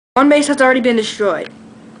One base has already been destroyed.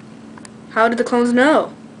 How did the clones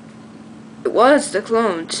know? It was the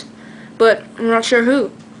clones, but I'm not sure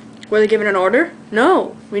who. Were they given an order?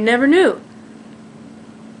 No, we never knew.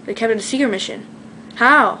 They kept it a secret mission.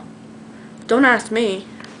 How? Don't ask me.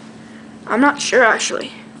 I'm not sure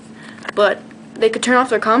actually, but they could turn off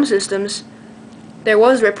their comm systems. There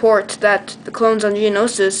was a report that the clones on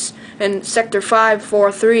Geonosis in Sector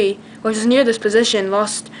 543, which is near this position,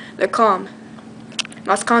 lost their comm.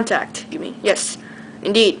 Lost contact, you mean? Yes,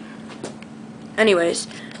 indeed. Anyways,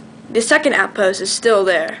 the second outpost is still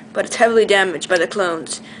there, but it's heavily damaged by the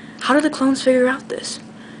clones. How did the clones figure out this?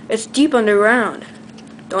 It's deep underground.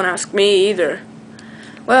 Don't ask me either.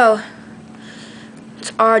 Well,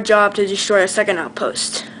 it's our job to destroy a second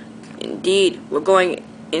outpost. Indeed, we're going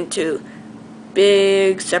into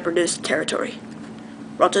big separatist territory.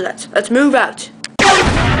 Roger that. Let's move out.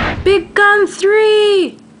 Big Gun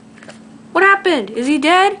 3! What happened? Is he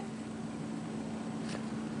dead?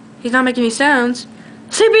 He's not making any sounds.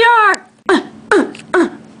 CPR!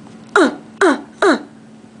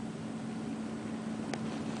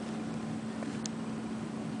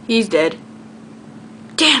 He's dead.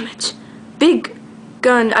 Damn it! Big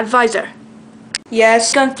Gun Advisor.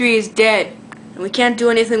 Yes, Gun 3 is dead, and we can't do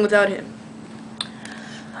anything without him.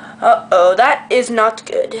 Uh-oh, that is not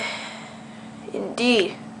good.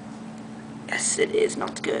 Indeed. Yes, it is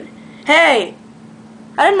not good. Hey!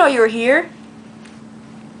 I didn't know you were here.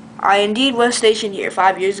 I indeed was stationed here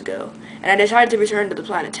 5 years ago, and I decided to return to the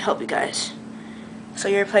planet to help you guys. So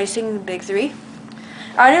you're replacing the Big 3?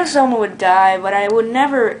 I knew someone would die, but I would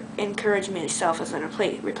never encourage myself as a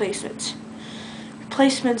replacement.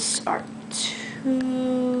 Replacements are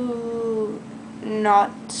too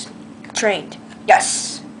not trained.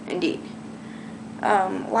 Yes, indeed.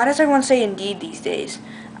 Why does everyone say indeed these days?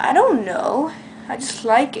 I don't know. I just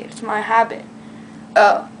like it. It's my habit.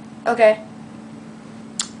 Oh, okay.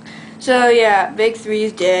 So yeah, Big 3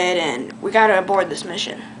 is dead, and we gotta abort this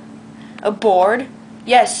mission. Aboard?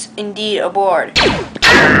 Yes, indeed, aboard.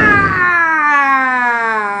 Ah!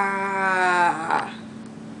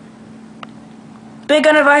 Big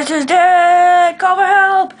Gun Advisor is dead! Call for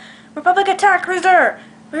help! Republic attack cruiser!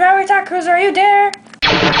 Republic attack cruiser, are you there?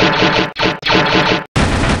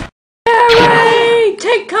 Harry!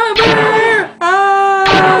 Take cover!